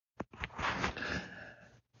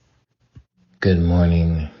Good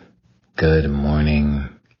morning, good morning,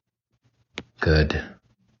 good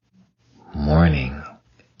morning.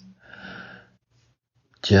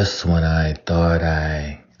 Just when I thought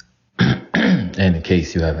in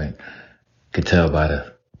case you could tell by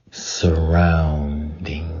the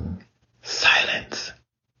surrounding silence.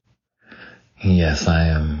 Yes, I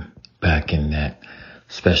am back in that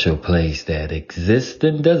special place that exists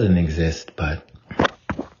and doesn't exist, but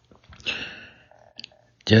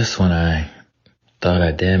just when I thought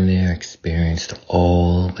I damn near experienced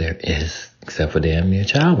all there is, except for damn near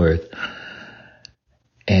childbirth,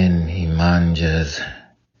 and Himanja's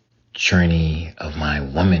journey of my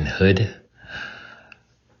womanhood,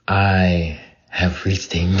 I have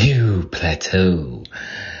reached a new plateau,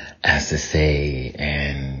 as to say,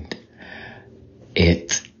 and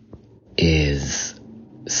it is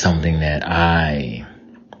something that I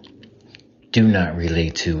do not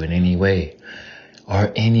relate to in any way,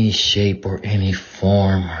 or any shape, or any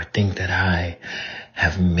form, or think that I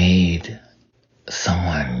have made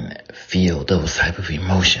someone feel those type of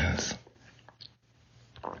emotions.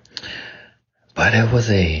 But it was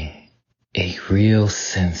a real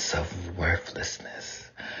sense of worthlessness,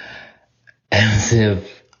 as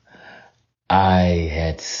if I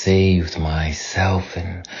had saved myself,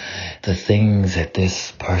 and the things that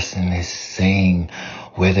this person is saying,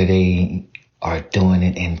 whether they are doing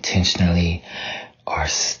it intentionally, are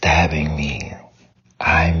stabbing me.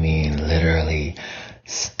 I mean, literally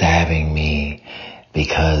stabbing me,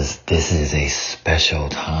 because this is a special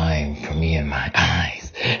time for me in my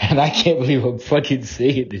eyes. And I can't believe I'm fucking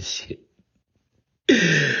saying this shit.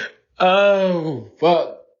 Oh,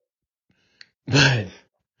 fuck. But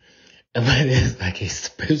it's like a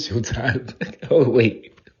special time. Oh,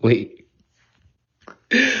 wait.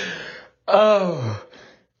 Oh,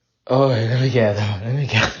 let me gather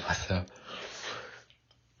myself.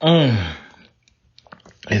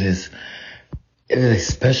 It is a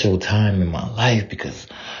special time in my life, because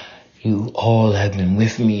you all have been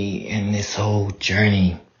with me in this whole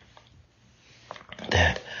journey.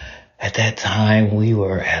 That at that time we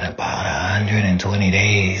were at about 120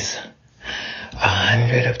 days.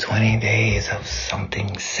 120 days of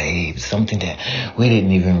something saved, something that we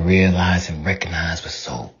didn't even realize and recognize was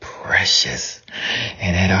so precious.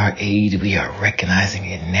 And at our age, we are recognizing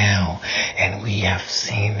it now, and we have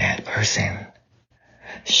seen that person.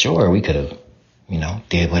 Sure, we could have,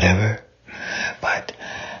 did whatever, but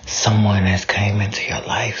someone has came into your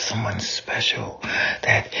life, someone special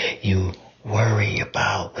that you worry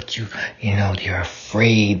about, but you're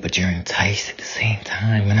afraid, but you're enticed at the same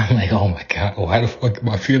time. And I'm like, oh my God, why the fuck am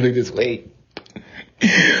I feeling this way?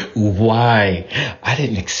 Why? I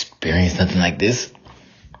didn't experience nothing like this.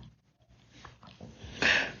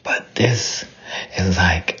 But this is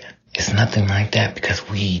like, it's nothing like that, because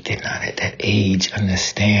we did not at that age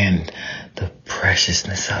understand the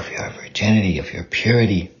preciousness of your virginity, of your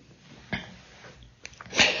purity.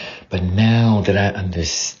 But now that I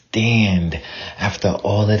understand, after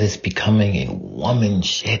all of this becoming a woman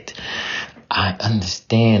shit, I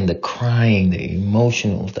understand the crying, the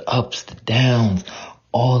emotionals, the ups, the downs,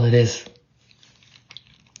 all of this.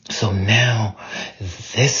 So now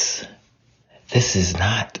this is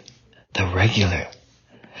not the regular.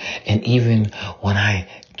 And even when I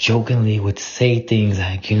jokingly would say things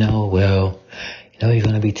like, you're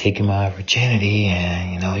going to be taking my virginity,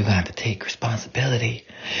 and, you're going to have to take responsibility.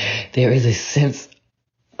 There is a sense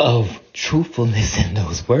of truthfulness in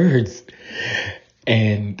those words.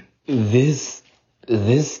 And this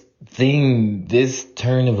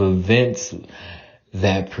turn of events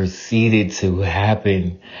that proceeded to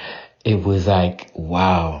happen, it was like,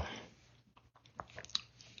 wow,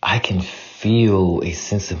 I can feel a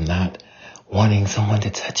sense of not wanting someone to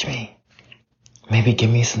touch me. Maybe give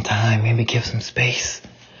me some time, maybe give some space.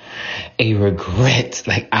 A regret,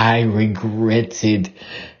 like I regretted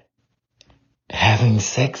having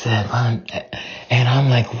sex and I'm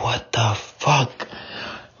like, what the fuck?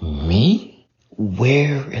 Me?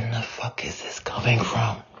 Where in the fuck is this coming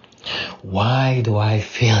from? Why do I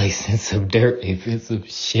feel a sense of dirt, a sense of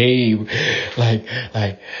shame? Like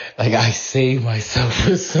I saved myself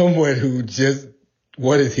for someone who just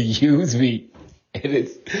wanted to use me.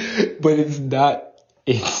 But it's not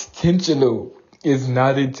intentional. It's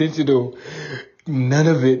not intentional. None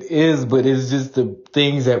of it is, but it's just the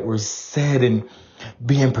things that were said, and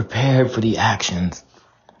being prepared for the actions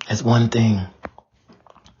is one thing.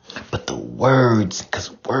 But the words,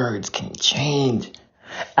 because words can change.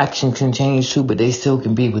 Action can change too, but they still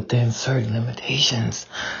can be within certain limitations.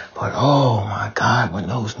 But oh my God, when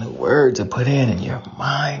those new words are put in and your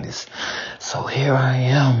mind is, so here I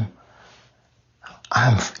am.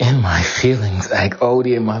 I'm in my feelings, like OD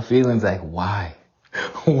in my feelings, like why?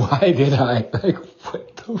 Why did I? Like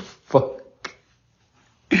what the fuck?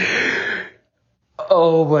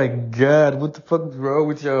 Oh my God, what the fuck is wrong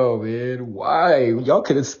with y'all, man? Why? Y'all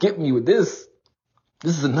could have skipped me with this.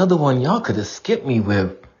 This is another one y'all could have skipped me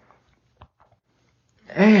with.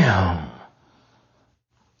 Damn.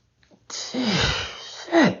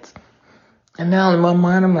 Shit. And now in my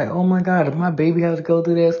mind, I'm like, oh my God, if my baby has to go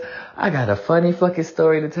through this, I got a funny fucking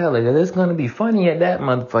story to tell her. It's gonna be funny at that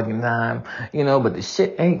motherfucking time, but the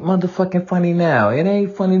shit ain't motherfucking funny now. It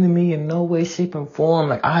ain't funny to me in no way, shape, and form.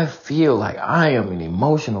 Like, I feel like I am an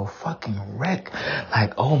emotional fucking wreck.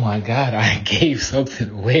 Like, oh my God, I gave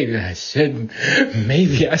something away that I shouldn't.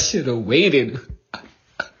 Maybe I should have waited.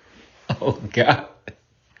 Oh God.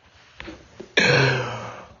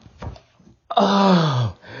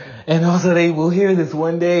 Oh. And also they will hear this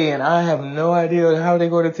one day and I have no idea how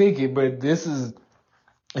they're going to take it, but this is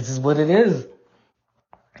what it is.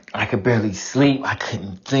 I could barely sleep. I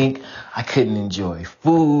couldn't think. I couldn't enjoy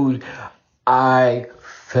food. I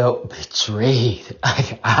felt betrayed.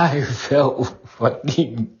 I felt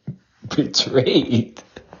fucking betrayed.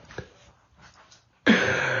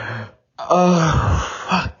 Oh,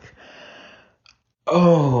 fuck.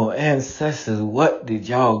 Oh, ancestors, what did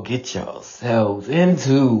y'all get yourselves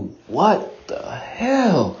into? What the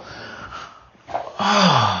hell?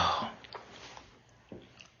 Oh,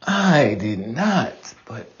 I did not.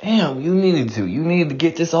 But damn, you needed to. You needed to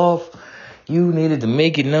get this off. You needed to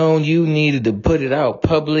make it known. You needed to put it out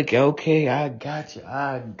public. Okay, I got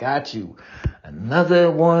you. Another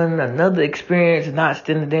one, another experience notched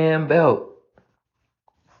in the damn belt.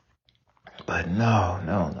 But no.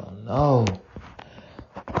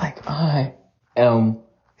 Like, I am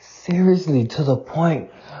seriously to the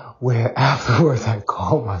point where afterwards I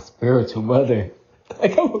called my spiritual mother.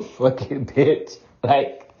 Like, I'm a fucking bitch.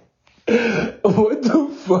 Like, what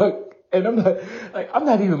the fuck? And I'm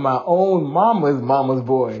not even my own mama's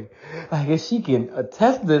boy. Like, if she can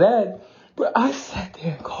attest to that. But I sat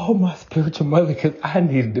there and called my spiritual mother because I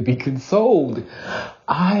needed to be consoled.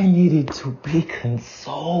 I needed to be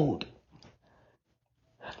consoled.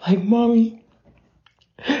 Like, mommy,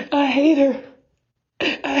 I hate her.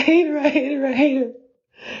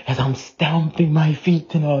 As I'm stomping my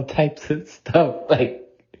feet and all types of stuff. Like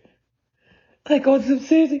on some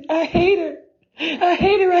serious, I hate her.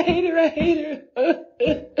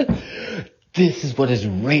 This is what is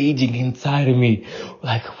raging inside of me.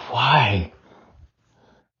 Like, why?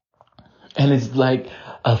 And it's like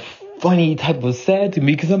a funny type of sad to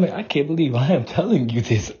me because I'm like, I can't believe I am telling you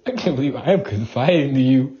this. I can't believe I am confiding to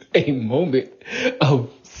you a moment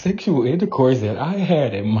of sexual intercourse that I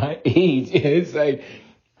had at my age. And it's like,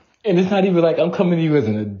 and it's not even like I'm coming to you as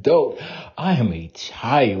an adult. I am a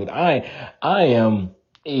child. I am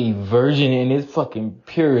a virgin in its fucking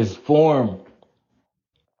purest form.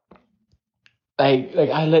 Like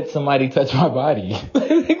I let somebody touch my body.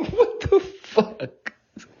 Like, what the fuck?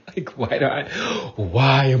 Like,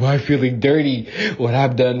 why am I feeling dirty when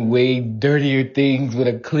I've done way dirtier things with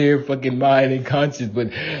a clear fucking mind and conscience?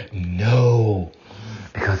 But no,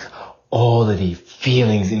 because all of the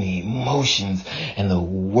feelings and the emotions and the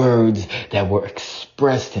words that were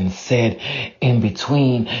expressed and said in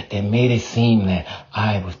between that made it seem that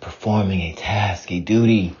I was performing a task, a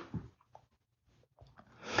duty.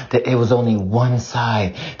 That it was only one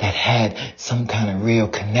side that had some kind of real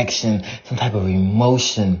connection, some type of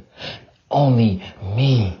emotion. Only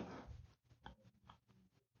me.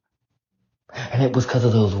 And it was because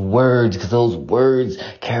of those words, because those words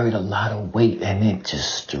carried a lot of weight and it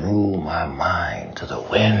just threw my mind to the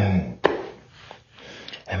wind.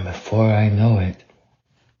 And before I know it,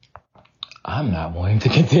 I'm not wanting to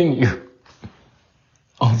continue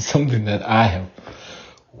on something that I have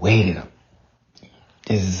waited,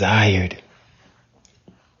 desired,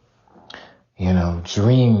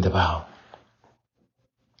 dreamed about.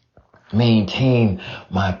 Maintain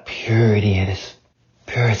my purity at its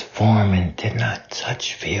purest form and did not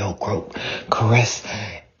touch, feel, grope, caress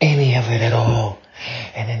any of it at all.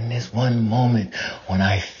 And in this one moment when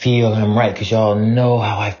I feel I'm right, because y'all know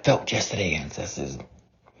how I felt yesterday, ancestors.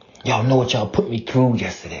 Y'all know what y'all put me through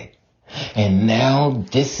yesterday. And now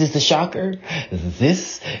this is the shocker.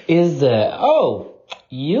 This is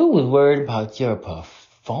you was worried about your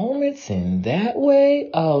performance in that way?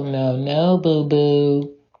 Oh, no,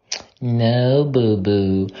 boo-boo. No,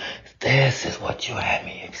 boo-boo. This is what you had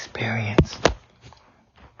me experience.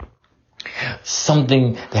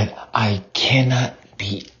 Something that I cannot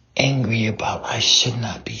be angry about. I should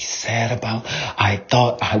not be sad about. I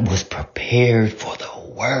thought I was prepared for the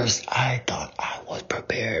worst. I thought I was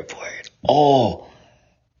prepared for it all.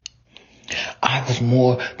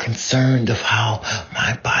 more concerned of how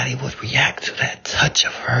my body would react to that touch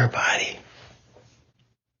of her body.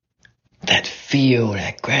 That feel,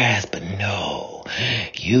 that grasp, but no,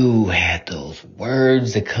 you had those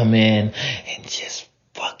words that come in and just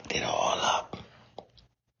fucked it all up.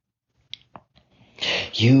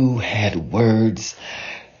 You had words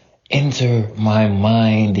enter my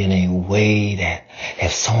mind in a way that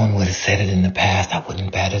if someone would have said it in the past, I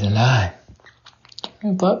wouldn't bat an eye.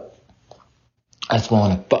 But I just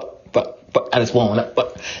want to fuck. I just want to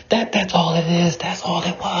fuck. That's all it is. That's all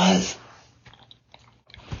it was.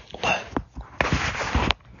 But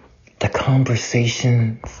the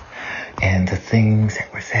conversations and the things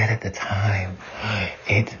that were said at the time,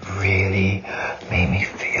 it really made me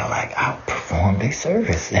feel like I performed a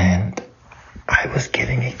service, and I was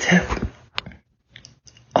getting a tip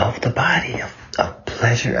of the body, of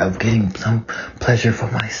pleasure, of getting some pleasure for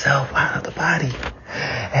myself out of the body.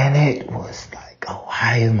 And it was like, oh,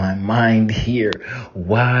 why is my mind here?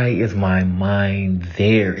 Why is my mind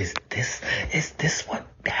there? Is this what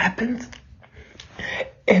happens?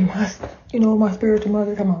 And my spiritual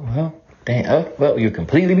mother, come on, well, you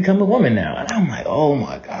completely become a woman now. And I'm like, oh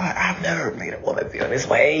my God, I've never made a woman feel this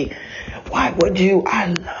way. Why would you? I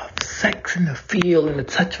love sex and the feel and the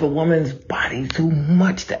touch of a woman's body too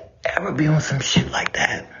much to ever be on some shit like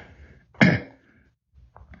that.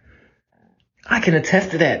 I can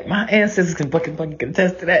attest to that. My ancestors can fucking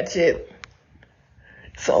attest to that shit.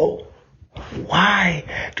 So, why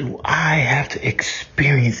do I have to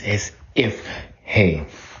experience as if, hey,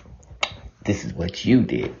 this is what you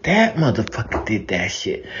did. That motherfucker did that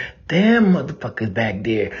shit. Them motherfuckers back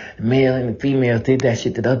there, the male and the female, did that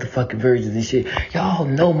shit to the other fucking versions and shit. Y'all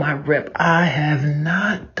know my rep. I have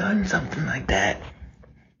not done something like that.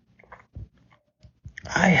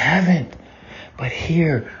 I haven't. But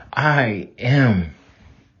here I am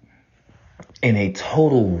in a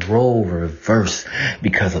total role reverse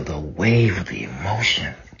because of the wave of the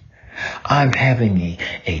emotion. I'm having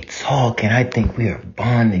a talk, and I think we are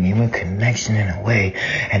bonding and we're connection in a way,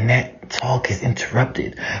 and that talk is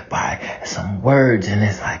interrupted by some words, and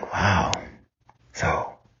it's like, wow.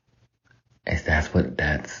 So,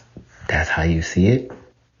 that's how you see it?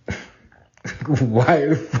 Why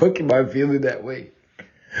the fuck am I feeling that way?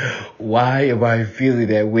 Why am I feeling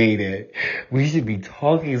that way that we should be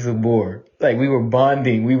talking some more? Like we were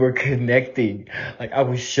bonding, we were connecting. Like I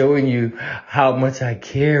was showing you how much I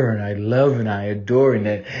care and I love and I adore, and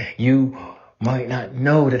that you might not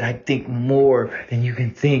know that I think more than you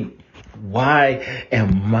can think. Why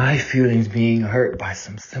am my feelings being hurt by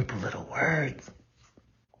some simple little words?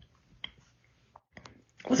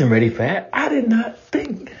 I wasn't ready for that. I did not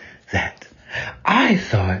think that. I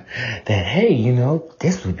thought that, hey,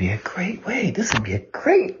 this would be a great way. This would be a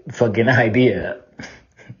great fucking idea.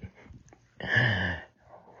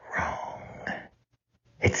 Wrong.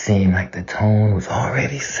 It seemed like the tone was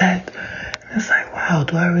already set. And it's like, wow,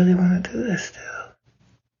 do I really want to do this still?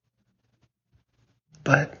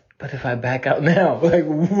 But if I back out now, like,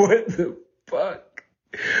 what the fuck?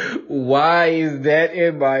 Why is that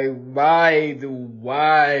in my mind?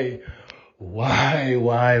 Why?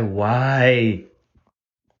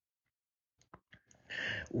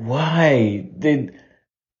 Why?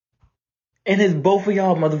 And it's both of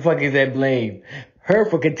y'all motherfuckers that blame. Her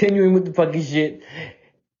for continuing with the fucking shit,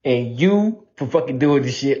 and you for fucking doing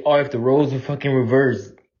the shit, or if the roles were fucking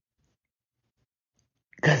reversed.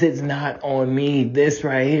 Cause it's not on me. This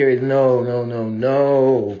right here is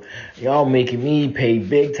no. Y'all making me pay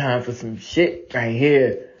big time for some shit right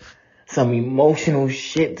here. Some emotional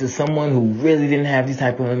shit to someone who really didn't have these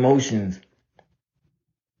type of emotions.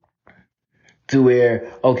 To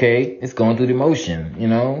where, okay, it's going through the emotion,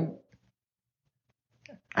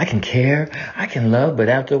 I can care, I can love, but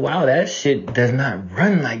after a while, that shit does not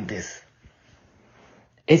run like this.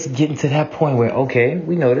 It's getting to that point where, okay,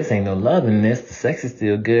 we know this ain't no love in this. The sex is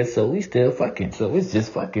still good, so we still fucking. So it's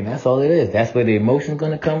just fucking. That's all it is. That's where the emotion's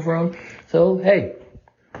gonna come from. So, hey,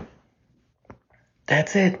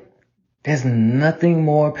 that's it. There's nothing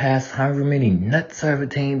more past however many nuts I've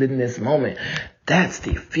attained in this moment. That's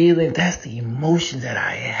the feeling, that's the emotion that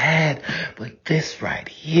I had. But this right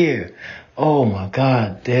here, oh my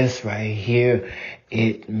God, this right here,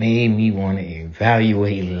 it made me want to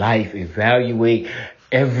evaluate life, evaluate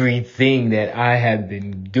everything that I have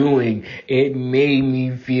been doing. It made me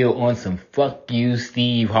feel on some fuck you,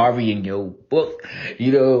 Steve Harvey, in your book.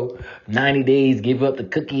 90 days, give up the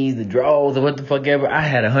cookies, the draws, or what the fuck ever. I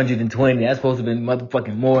had 120. That's supposed to have been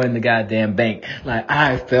motherfucking more in the goddamn bank. Like,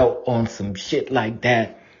 I felt on some shit like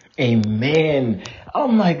that. And man,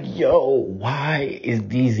 I'm like, yo, why is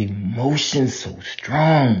these emotions so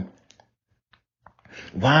strong?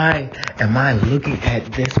 Why am I looking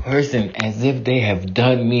at this person as if they have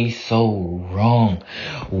done me so wrong?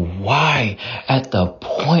 Why, at the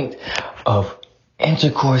point of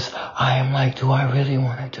intercourse, I am like, do I really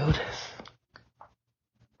want to do this?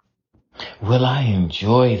 Will I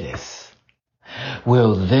enjoy this?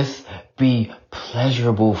 Will this be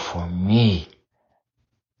pleasurable for me?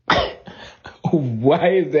 Why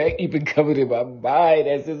is that even coming in my mind?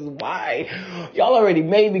 That's just why. Y'all already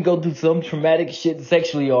made me go through some traumatic shit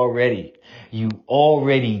sexually already. You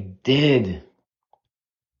already did.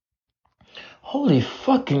 Holy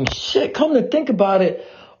fucking shit. Come to think about it.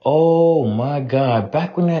 Oh my God.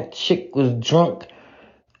 Back when that chick was drunk.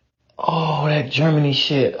 Oh, that Germany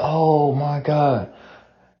shit. Oh my God.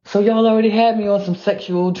 So y'all already had me on some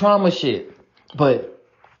sexual trauma shit. But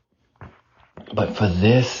for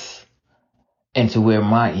this, and to where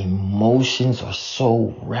my emotions are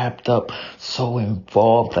so wrapped up, so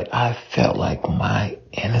involved, like I felt like my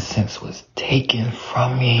innocence was taken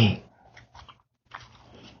from me.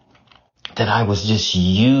 That I was just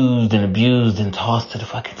used and abused and tossed to the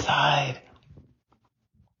fucking side.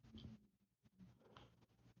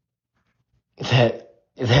 That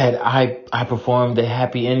I performed a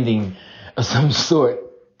happy ending of some sort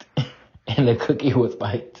and the cookie was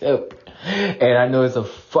my tip. And I know it's a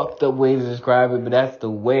fucked up way to describe it, but that's the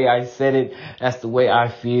way I said it. That's the way I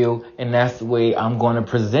feel. And that's the way I'm going to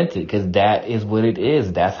present it. Because that is what it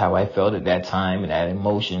is. That's how I felt at that time and that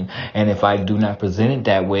emotion. And if I do not present it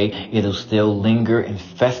that way, it'll still linger and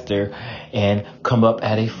fester and come up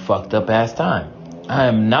at a fucked up ass time. I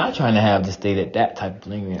am not trying to have to stay at that type of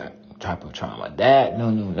lingering type of trauma. That,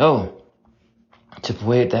 no. Chip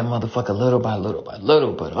away at that motherfucker little by little by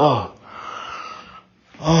little. But oh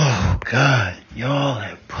God, y'all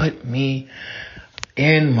have put me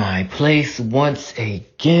in my place once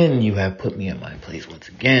again. You have put me in my place once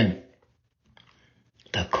again.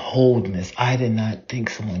 The coldness. I did not think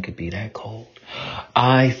someone could be that cold.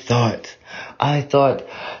 I thought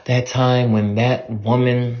that time when that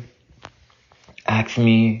woman asked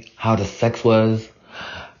me how the sex was,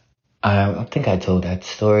 I think I told that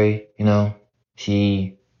story,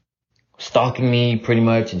 she stalking me pretty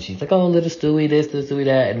much, and she's like, oh, little Stewie this, little Stewie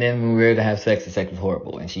that, and then when we were to have sex, the sex was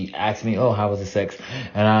horrible, and she asked me, oh, how was the sex,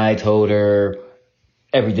 and I told her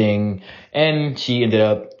everything, and she ended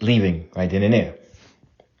up leaving right then and there.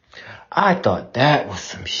 I thought that was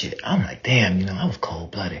some shit. I'm like, damn, I was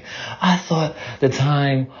cold-blooded. I thought the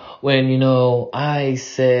time when, I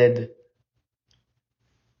said,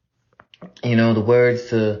 the words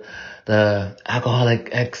to the alcoholic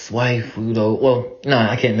ex-wife,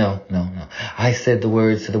 I can't, no. I said the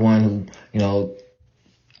words to the one who,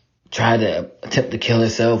 tried to attempt to kill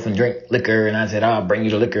herself and drink liquor, and I said, I'll bring you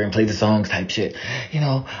the liquor and play the songs type shit.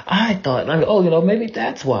 I thought, maybe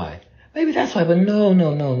that's why. But no.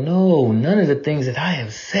 None of the things that I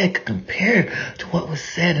have said could compare to what was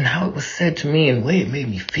said and how it was said to me and the way it made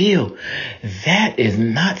me feel. That is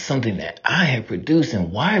not something that I have produced.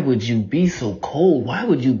 And why would you be so cold? Why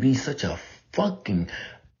would you be such a fucking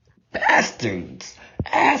bastards,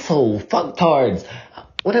 asshole, fucktards,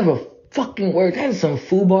 whatever fucking word? That is some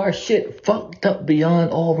foobar shit, fucked up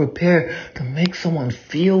beyond all repair, to make someone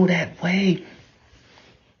feel that way.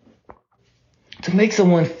 To make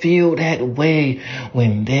someone feel that way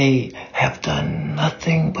when they have done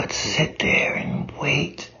nothing but sit there and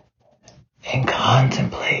wait and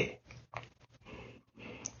contemplate.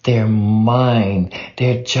 Their mind,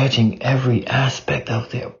 they're judging every aspect of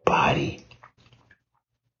their body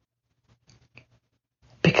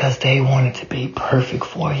because they want it to be perfect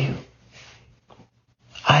for you.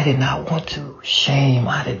 I did not want to shame.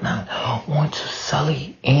 I did not want to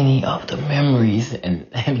sully any of the memories. And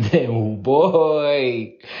then, oh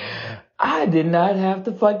boy, I did not have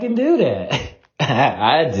to fucking do that.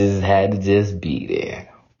 I just had to just be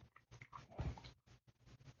there.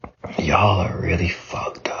 Y'all are really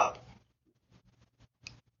fucked up.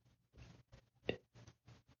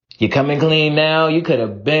 You coming clean now? You could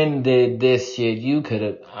have been did this shit. You could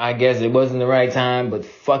have, I guess it wasn't the right time, but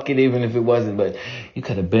fuck it even if it wasn't. But you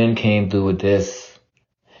could have been came through with this.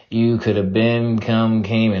 You could have been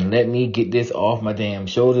came and let me get this off my damn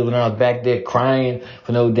shoulders when I was back there crying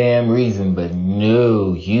for no damn reason. But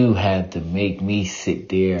no, you had to make me sit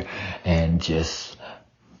there and just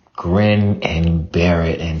grin and bear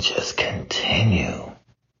it and just continue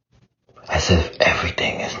as if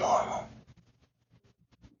everything is normal.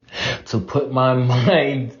 To put my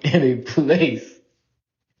mind in a place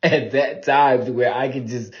at that time to where I could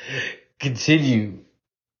just continue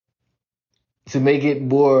to make it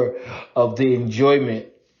more of the enjoyment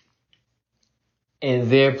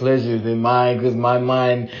and their pleasure than mine, because my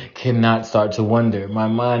mind cannot start to wonder. My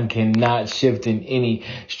mind cannot shift in any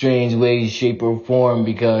strange way, shape, or form,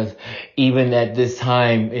 because even at this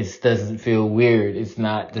time, it doesn't feel weird. It's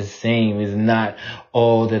not the same. It's not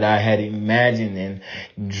all that I had imagined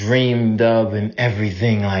and dreamed of and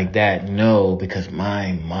everything like that. No, because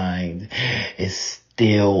my mind is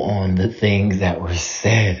still on the things that were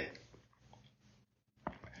said.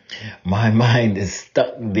 My mind is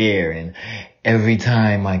stuck there, and every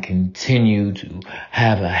time I continue to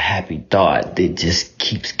have a happy thought, it just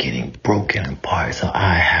keeps getting broken apart. So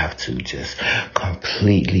I have to just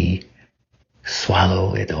completely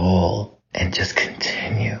swallow it all and just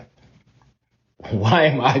continue. Why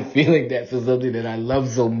am I feeling that for something that I love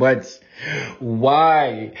so much?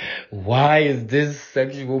 Why? Why is this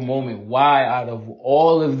sexual moment? Why out of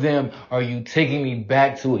all of them are you taking me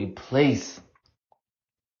back to a place?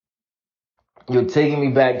 You're taking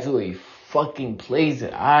me back to a fucking place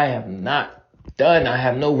that I have not done. I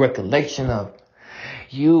have no recollection of.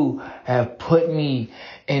 You have put me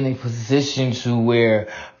in a position to where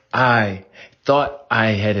I thought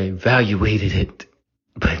I had evaluated it,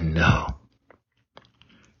 but no.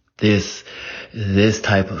 This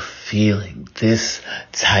type of feeling, this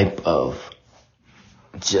type of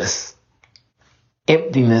just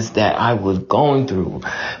emptiness that I was going through,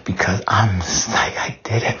 because I'm just like, I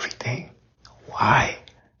did everything. Why?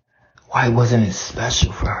 Why wasn't it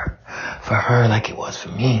special for her? For her like it was for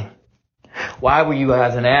me? Why were you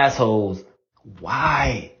guys an assholes?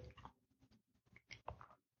 Why?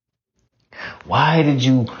 Why did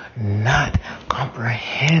you not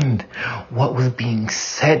comprehend what was being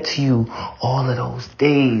said to you all of those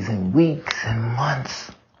days and weeks and months?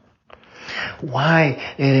 Why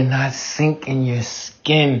did it not sink in your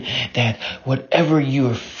skin that whatever you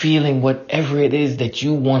are feeling, whatever it is that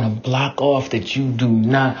you want to block off, that you do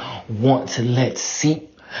not want to let seep,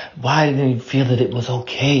 why didn't you feel that it was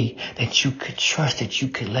okay, that you could trust, that you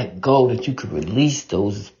could let go, that you could release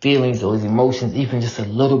those feelings, those emotions, even just a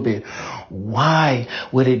little bit? Why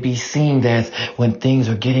would it be seen as when things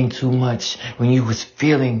are getting too much, when you was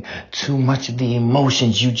feeling too much of the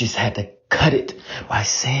emotions, you just had to cut it by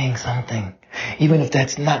saying something? Even if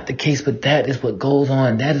that's not the case, but that is what goes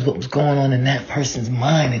on. That is what was going on in that person's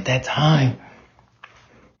mind at that time.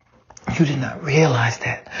 You did not realize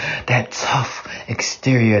that tough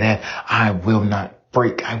exterior, that I will not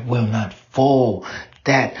break, I will not fall,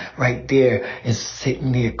 that right there is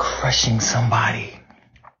sitting there crushing somebody.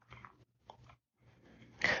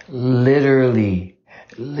 Literally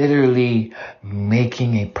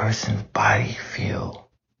making a person's body feel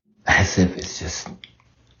as if it's just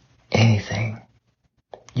anything.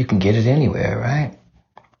 You can get it anywhere, right?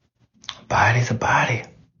 Body's a body.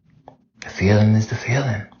 The feeling is the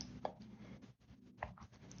feeling.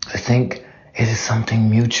 I think it is something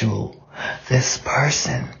mutual. This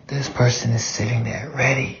person is sitting there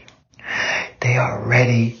ready. They are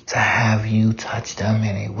ready to have you touch them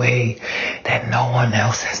in a way that no one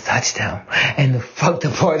else has touched them. And the fucked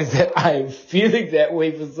up part is that I am feeling that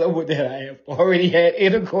way for someone that I have already had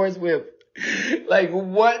intercourse with. Like,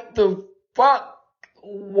 what the fuck?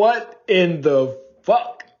 What in the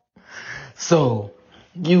fuck? So,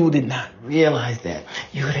 you did not realize that.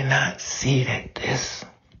 You did not see that this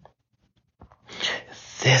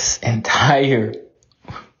entire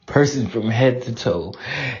person from head to toe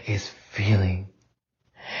is feeling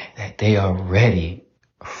that they are ready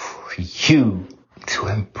for you to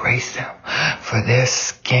embrace them, for their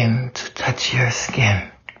skin to touch your skin.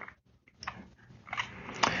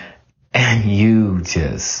 And you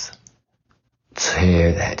just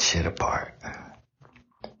tear that shit apart.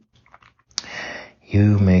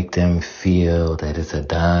 You make them feel that it's a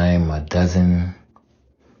dime a dozen.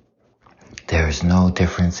 There is no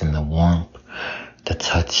difference in the warmth, the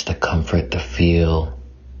touch, the comfort, the feel.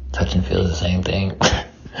 Touch and feel is the same thing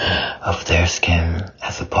of their skin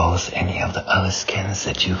as opposed to any of the other skins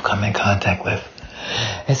that you've come in contact with.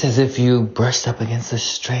 It's as if you brushed up against a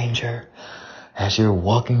stranger as you're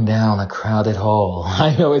walking down a crowded hall.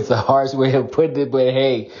 I know it's a harsh way of putting it, but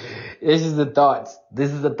hey, this is the thoughts.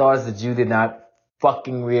 This is the thoughts that you did not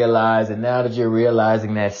fucking realize, and now that you're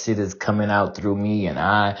realizing, that shit is coming out through me, and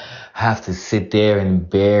I have to sit there and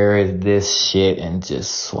bear this shit and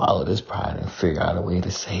just swallow this pride and figure out a way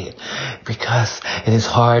to say it, because it is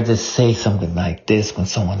hard to say something like this when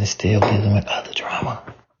someone is still dealing with other drama.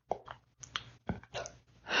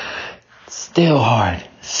 Still hard.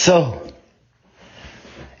 So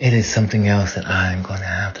it is something else that I'm going to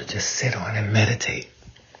have to just sit on and meditate.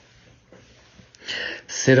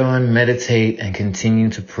 Sit on, meditate, and continue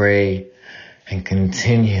to pray, and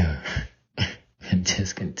continue, and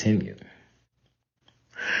just continue.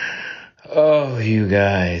 Oh, you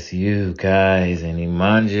guys, and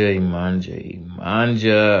Imanja.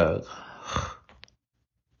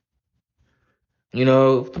 You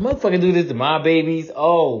know, if the motherfucker do this to my babies,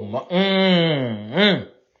 I'm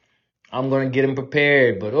gonna get them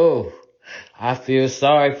prepared, but I feel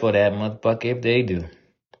sorry for that motherfucker if they do.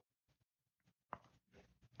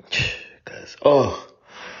 Cause,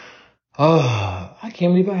 I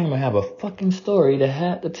can't believe I even have a fucking story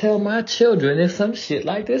to tell my children if some shit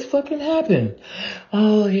like this fucking happened.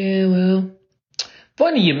 Oh, yeah, well,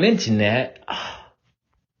 funny you mention that.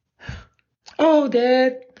 Oh,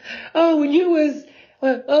 Dad. When you was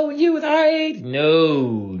our age?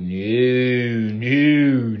 No.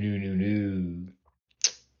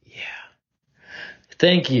 Yeah.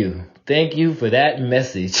 Thank you for that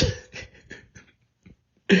message.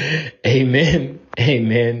 Amen.